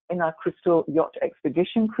 So in our Crystal Yacht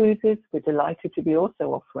Expedition cruises, we're delighted to be also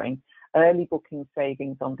offering early booking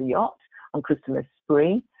savings on the yacht, on Crystal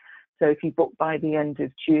Esprit. So if you book by the end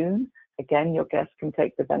of June, again, your guests can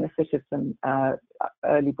take the benefit of some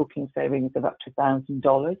early booking savings of up to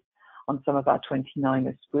 $1,000 on some of our 29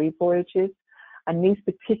 Esprit voyages. And these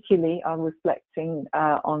particularly are reflecting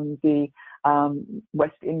on the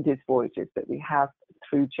West Indies voyages that we have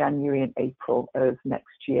through January and April of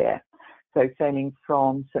next year. So sailing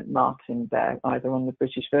from St. Martin there, either on the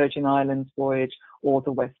British Virgin Islands voyage or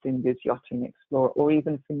the West Indies Yachting Explorer, or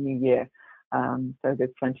even for New Year. So there's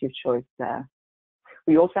plenty of choice there.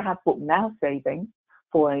 We also have Book Now savings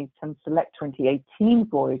for some select 2018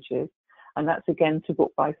 voyages, and that's again to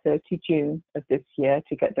book by 30 June of this year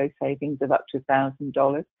to get those savings of up to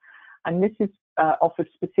 $1,000. And this is offered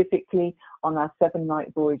specifically on our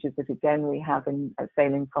 7-night voyages that again we have in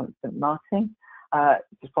sailing from St. Martin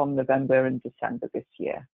from November and December this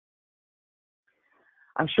year.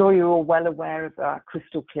 I'm sure you're all well aware of our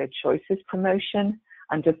Crystal Clear Choices promotion.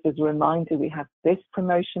 And just as a reminder, we have this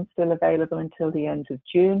promotion still available until the end of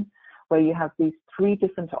June, where you have these 3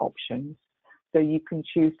 different options. So you can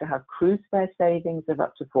choose to have cruise fare savings of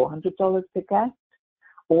up to $400 per guest,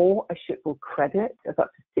 or a shipboard credit of up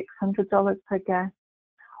to $600 per guest,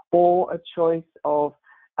 or a choice of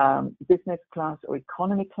business class or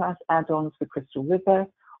economy class add-ons for Crystal River,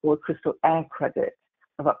 or a Crystal Air credit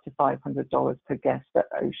of up to $500 per guest for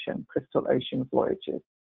Crystal Ocean voyages.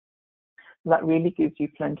 That really gives you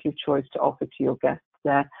plenty of choice to offer to your guests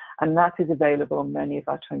there, and that is available on many of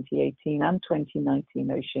our 2018 and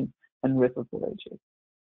 2019 ocean and river voyages.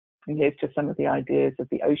 And here's just some of the ideas of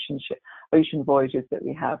the ocean voyages that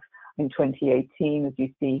we have in 2018, as you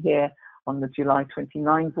see here. On the July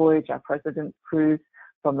 29 voyage, our President's Cruise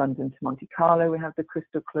from London to Monte Carlo, we have the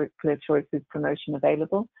Crystal Clear Choices promotion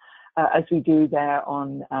available, as we do there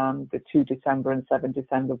on the 2 December and 7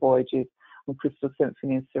 December voyages on Crystal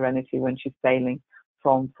Symphony and Serenity when she's sailing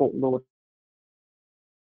from Fort Lauderdale.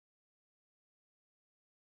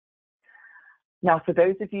 Now, for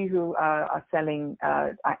those of you who are selling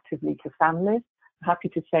actively to families, I'm happy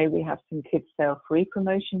to say we have some kids sail free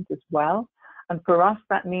promotions as well. And for us,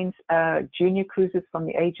 that means junior cruisers from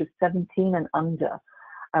the age of 17 and under,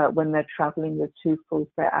 when they're traveling with 2 full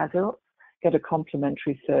fare adults, get a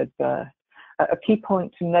complimentary third berth. A key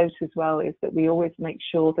point to note as well is that we always make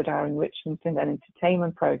sure that our enrichment and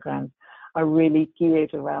entertainment programs are really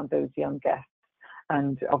geared around those young guests,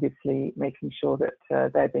 and obviously making sure that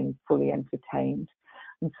they're being fully entertained.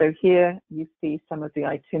 And so here you see some of the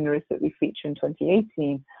itineraries that we feature in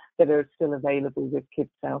 2018 that are still available with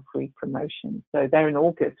Kids Sail Free promotions. So they're in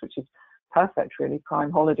August, which is perfect, really,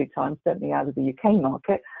 prime holiday time, certainly out of the UK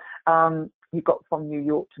market. You've got from New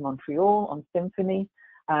York to Montreal on Symphony,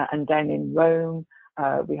 and then in Rome,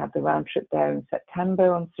 we have the round trip there in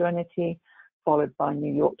September on Serenity, followed by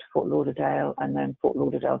New York to Fort Lauderdale, and then Fort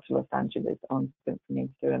Lauderdale to Los Angeles on Symphony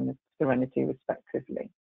and Serenity,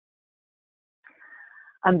 respectively.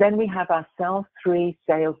 And then we have our Sail Free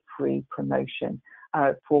promotion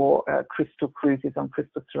for Crystal Cruises on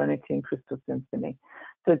Crystal Serenity and Crystal Symphony.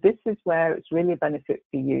 So this is where it's really a benefit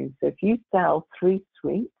for you. So if you sell 3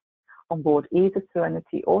 suites on board either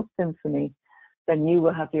Serenity or Symphony, then you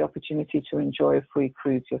will have the opportunity to enjoy a free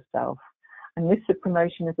cruise yourself. And this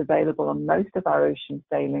promotion is available on most of our ocean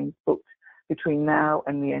sailings booked between now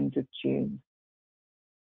and the end of June.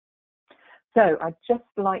 So I'd just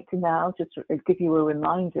like to now just give you a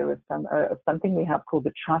reminder of something we have called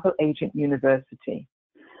the Travel Agent University.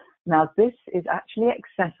 Now, this is actually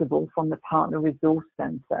accessible from the Partner Resource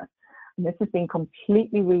Center. And this has been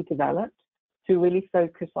completely redeveloped to really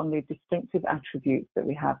focus on the distinctive attributes that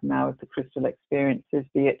we have now of the Crystal experiences,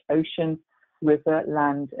 be it ocean, river,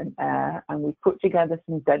 land, and air. And we've put together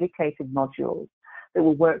some dedicated modules that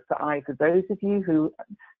will work for either those of you who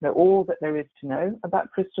know all that there is to know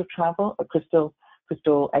about Crystal travel, or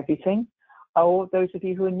Crystal everything, or those of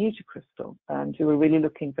you who are new to Crystal and who are really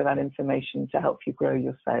looking for that information to help you grow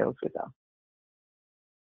your sales with us.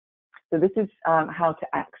 So this is how to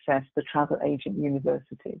access the Travel Agent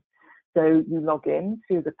University. So you log in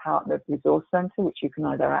to the Partner Resource Center, which you can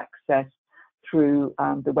either access through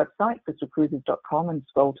the website, crystalcruises.com, and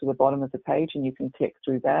scroll to the bottom of the page and you can click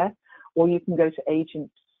through there. Or you can go to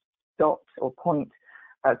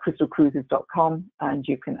crystalcruises.com and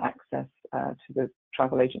you can access to the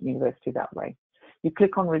Travel Agent University that way. You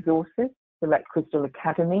click on Resources, select Crystal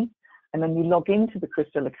Academy, and then you log into the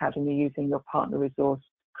Crystal Academy using your Partner Resource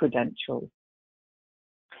credentials.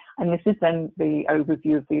 And this is then the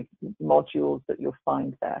overview of the modules that you'll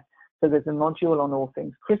find there. So there's a module on all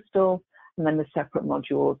things Crystal, and then the separate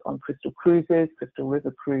modules on Crystal Cruises, Crystal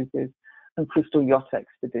River Cruises, and Crystal Yacht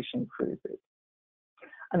Expedition Cruises.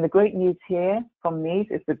 And the great news here from these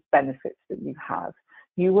is the benefits that you have.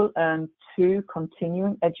 You will earn 2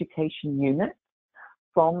 continuing education units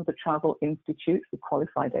from the Travel Institute for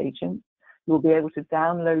Qualified Agents. You'll be able to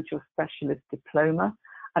download your specialist diploma,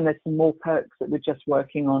 and there's some more perks that we're just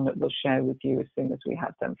working on that we'll share with you as soon as we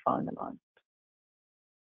have them finalized.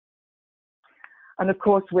 And of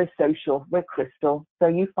course, we're social, we're Crystal. So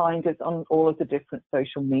you find us on all of the different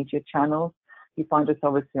social media channels. You find us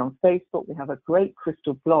obviously on Facebook. We have a great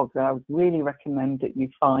Crystal blog that I would really recommend that you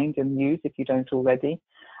find and use if you don't already.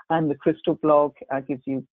 And the Crystal blog gives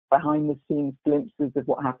you behind the scenes glimpses of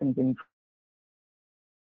what happens in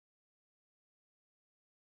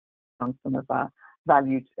on some of our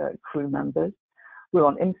valued crew members. We're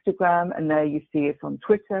on Instagram, and there you see us on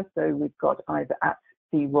Twitter. So we've got either at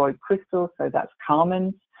Roy Crystal, so that's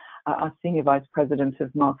Carmen's, our Senior Vice President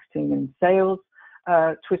of Marketing and Sales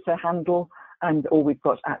Twitter handle, or we've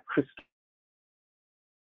got at Crystal.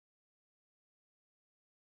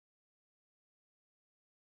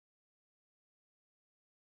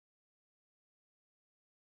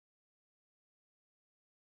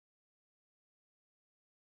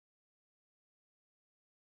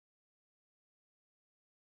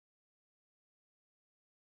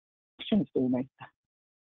 questions for me.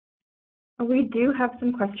 We do have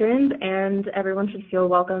some questions, and everyone should feel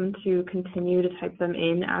welcome to continue to type them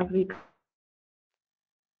in as we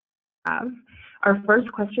have. Our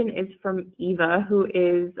first question is from Eva, who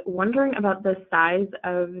is wondering about the size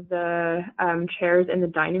of the chairs in the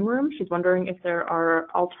dining room. She's wondering if there are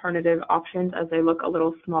alternative options as they look a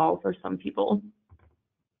little small for some people.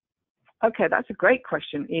 Okay, that's a great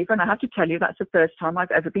question, Eva, and I have to tell you that's the first time I've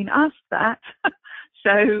ever been asked that.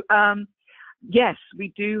 So yes,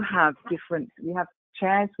 we do have we have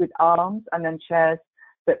chairs with arms and then chairs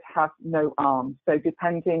that have no arms. So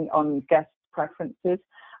depending on guest preferences,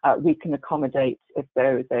 we can accommodate if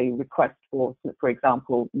there is a request for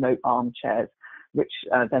example, no arm chairs, which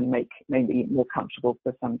then make maybe more comfortable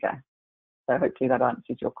for some guests. So hopefully that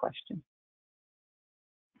answers your question.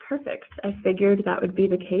 Perfect. I figured that would be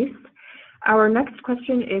the case. Our next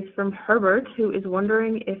question is from Herbert, who is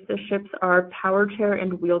wondering if the ships are power chair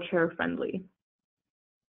and wheelchair friendly.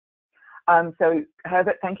 So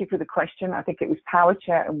Herbert, thank you for the question. I think it was power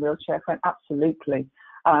chair and wheelchair friendly. Absolutely.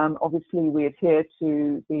 Obviously, we adhere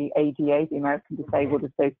to the ADA, the American Disabled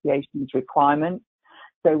Association's requirements.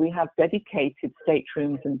 So we have dedicated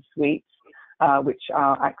staterooms and suites, which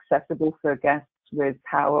are accessible for guests with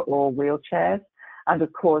power or wheelchairs. And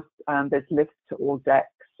of course, there's lifts to all decks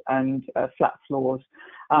and flat floors.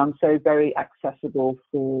 So very accessible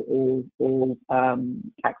for all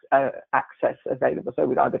access available. So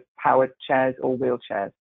with either powered chairs or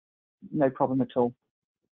wheelchairs, no problem at all.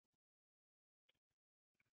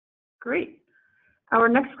 Great. Our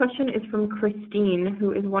next question is from Christine,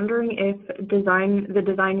 who is wondering if the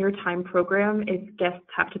Design Your Time program, if guests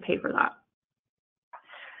have to pay for that.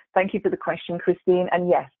 Thank you for the question, Christine. And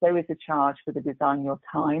yes, there is a charge for the Design Your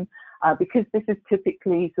Time because this is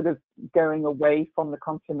typically sort of going away from the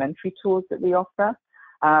complimentary tours that we offer.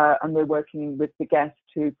 And we're working with the guests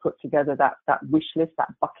to put together that wish list, that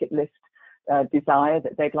bucket list desire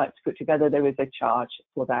that they'd like to put together. There is a charge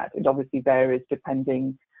for that. It obviously varies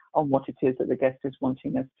depending on what it is that the guest is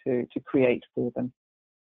wanting us to create for them.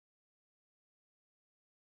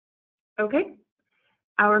 Okay.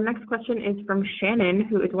 Our next question is from Shannon,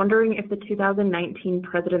 who is wondering if the 2019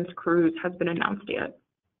 President's Cruise has been announced yet.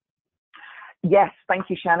 Yes, thank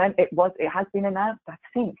you, Shannon. It has been announced, I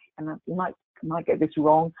think, and I might get this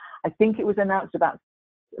wrong. I think it was announced about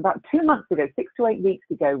 2 months ago, 6 to 8 weeks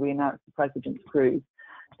ago, we announced the President's Cruise.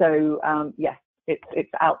 So yes,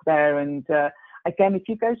 it's out there. And again, if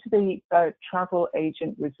you go to the Travel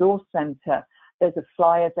Agent Resource Center, there's a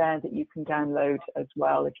flyer there that you can download as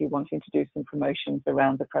well if you're wanting to do some promotions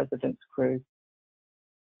around the President's Cruise.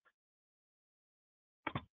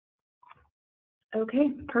 Okay,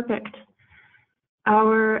 perfect.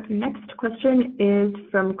 Our next question is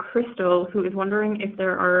from Crystal, who is wondering if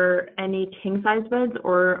there are any king-size beds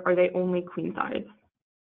or are they only queen-size?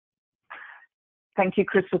 Thank you,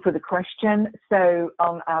 Crystal, for the question. So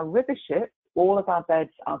on our river ship, all of our beds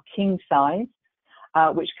are king-size.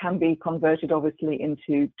 Which can be converted obviously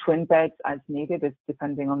into twin beds as needed,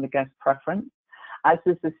 depending on the guest preference, as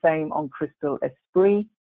is the same on Crystal Esprit,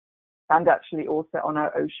 and actually also on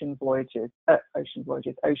our ocean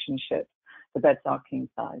ships. The beds are king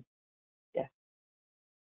size. Yes.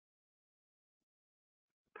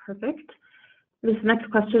 Perfect. This next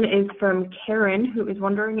question is from Karen, who is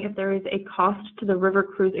wondering if there is a cost to the river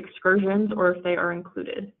cruise excursions or if they are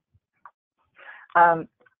included.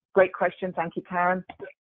 Great question. Thank you, Karen.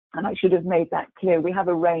 And I should have made that clear. We have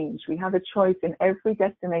a range. We have a choice in every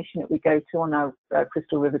destination that we go to on our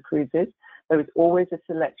Crystal River cruises. There is always a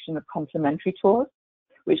selection of complimentary tours,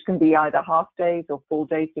 which can be either half days or full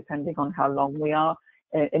days, depending on how long we are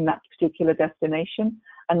in that particular destination.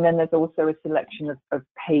 And then there's also a selection of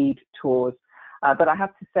paid tours. But I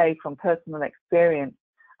have to say from personal experience,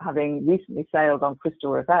 having recently sailed on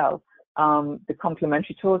Crystal Revel, the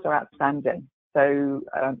complimentary tours are outstanding. So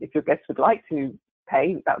if your guests would like to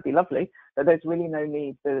pay, that would be lovely, but there's really no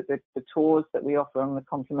need. The tours that we offer on a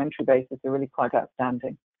complimentary basis are really quite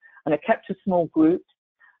outstanding. And they're kept to small groups,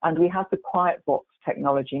 and we have the quiet box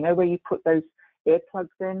technology, you know, where you put those earplugs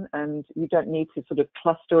in and you don't need to sort of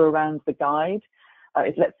cluster around the guide.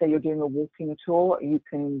 If let's say you're doing a walking tour, you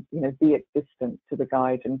can, you know, be at distance to the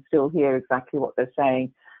guide and still hear exactly what they're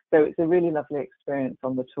saying. So it's a really lovely experience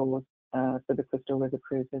on the tours for the Crystal River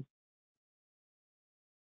cruises.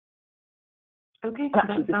 Okay,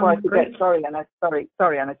 actually, before I forget, sorry, Anna,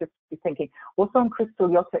 just be thinking. Also on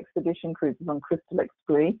Crystal Yacht Expedition cruises on Crystal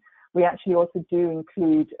Esprit, we actually also do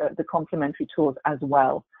include the complimentary tours as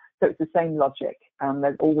well. So it's the same logic.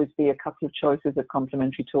 There'll always be a couple of choices of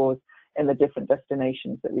complimentary tours in the different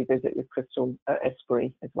destinations that we visit with Crystal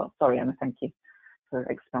Esprit as well. Sorry, Anna, thank you. for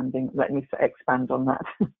letting me expand on that.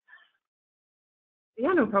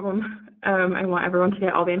 Yeah, no problem. I want everyone to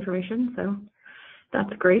get all the information, so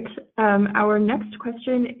that's great. Our next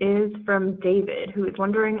question is from David, who is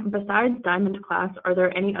wondering, besides Diamond class, are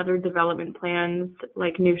there any other development plans,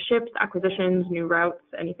 like new ships, acquisitions, new routes,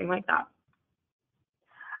 anything like that?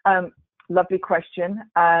 Lovely question.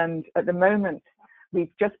 And at the moment,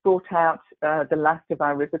 we've just brought out the last of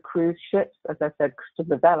our river cruise ships. As I said, Crystal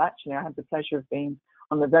Lavelle, actually, I had the pleasure of being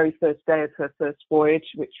on the very first day of her first voyage,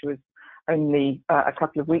 which was only a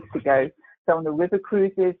couple of weeks ago. So on the river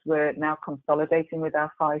cruises, we're now consolidating with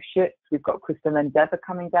our 5 ships. We've got Crystal Endeavour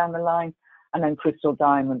coming down the line, and then Crystal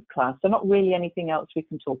Diamond class. So not really anything else we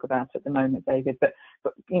can talk about at the moment, David, but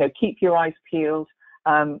you know, keep your eyes peeled.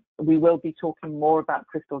 We will be talking more about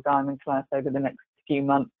Crystal Diamond class over the next few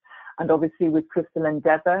months. And obviously with Crystal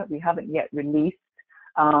Endeavour, we haven't yet released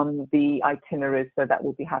the itineraries, so that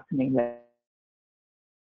will be happening later.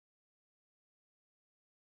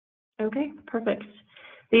 Okay, perfect.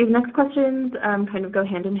 These next questions kind of go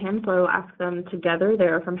hand in hand, so I'll ask them together. They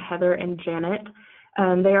are from Heather and Janet.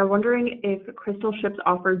 They are wondering if Crystal ships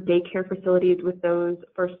offer daycare facilities with those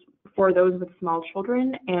for those with small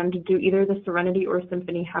children, and do either the Serenity or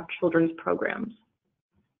Symphony have children's programs?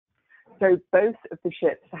 So both of the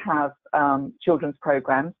ships have children's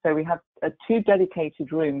programs. So we have 2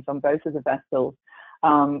 dedicated rooms on both of the vessels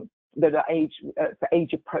that are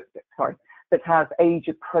that have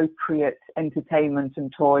age-appropriate entertainment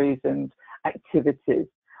and toys and activities.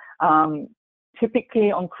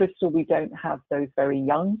 Typically on Crystal, we don't have those very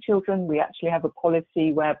young children. We actually have a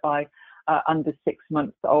policy whereby under 6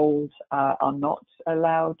 months old are not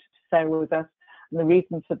allowed to sail with us. And the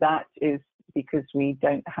reason for that is because we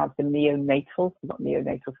don't have the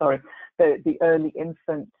the early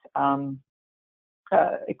infant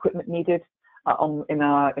equipment needed in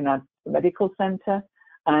our medical centre.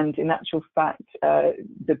 And in actual fact,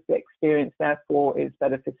 the experience therefore is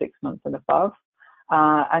better for 6 months and above.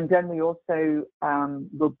 And then we also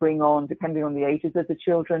will bring on, depending on the ages of the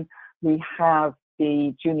children, we have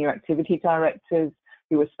the junior activity directors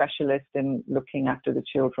who are specialists in looking after the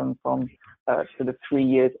children from sort of 3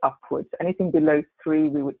 years upwards. Anything below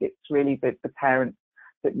 3, it's really the parents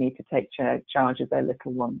that need to take charge of their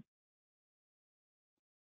little ones.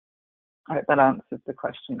 I hope that answers the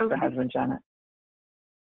question for Heather and Janet.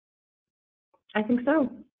 I think so.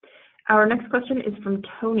 Our next question is from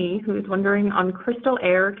Tony, who is wondering, on Crystal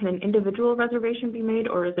Air, can an individual reservation be made,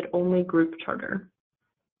 or is it only group charter?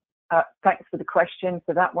 Thanks for the question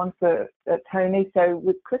for that one, for Tony. So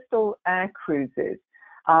with Crystal Air Cruises,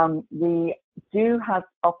 we do have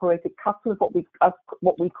operated a couple of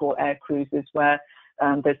what we call air cruises, where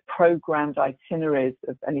there's programmed itineraries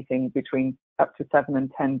of anything between up to 7 and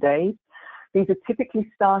 10 days. These are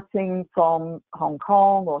typically starting from Hong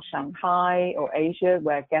Kong or Shanghai or Asia,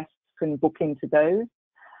 where guests can book into those.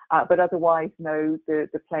 But otherwise, no,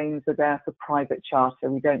 the planes are there for private charter.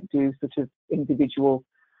 We don't do sort of individual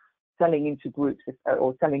selling into groups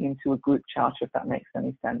or selling into a group charter, if that makes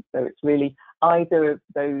any sense. So it's really either of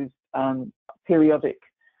those periodic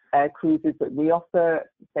air cruises that we offer,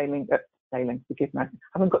 forgive me, I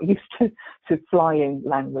haven't got used to flying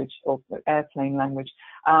language or airplane language.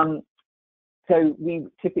 So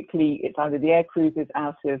it's either the air cruises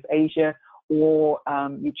out of Asia or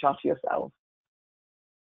you charter yourself.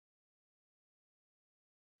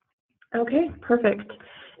 Okay, perfect.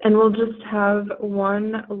 And we'll just have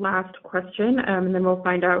one last question, and then we'll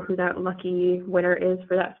find out who that lucky winner is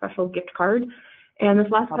for that special gift card. And this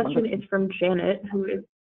last question is from Janet, who is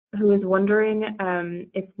wondering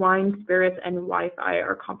if wine, spirits, and Wi-Fi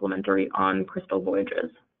are complimentary on Crystal voyages.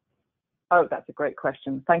 Oh, that's a great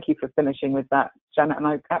question. Thank you for finishing with that, Janet. And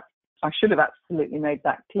I should have absolutely made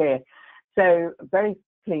that clear. So very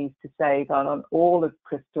pleased to say that on all of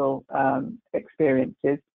Crystal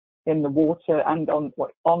experiences, in the water and on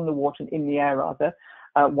the water and in the air rather,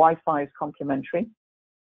 Wi-Fi is complimentary,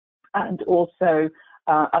 and also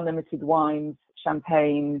unlimited wines,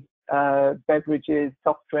 champagne, beverages,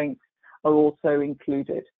 soft drinks are also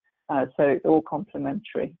included. So it's all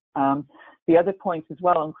complimentary. The other point as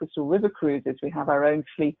well on Crystal River Cruises, we have our own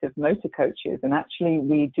fleet of motor coaches, and actually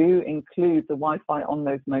we do include the Wi-Fi on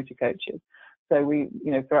those motor coaches. So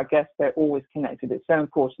for our guests, they're always connected. It's so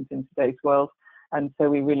important in today's world. And so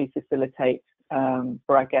we really facilitate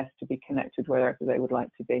for our guests to be connected wherever they would like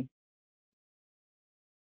to be.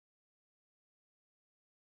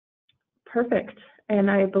 Perfect.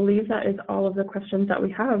 And I believe that is all of the questions that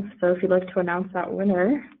we have. So if you'd like to announce that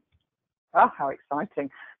winner. Oh, how exciting.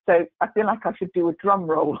 So I feel like I should do a drum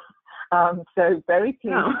roll. So very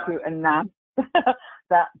pleased to announce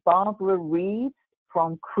that Barbara Reed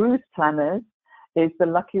from Cruise Planners is the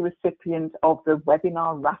lucky recipient of the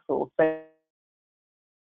webinar raffle. So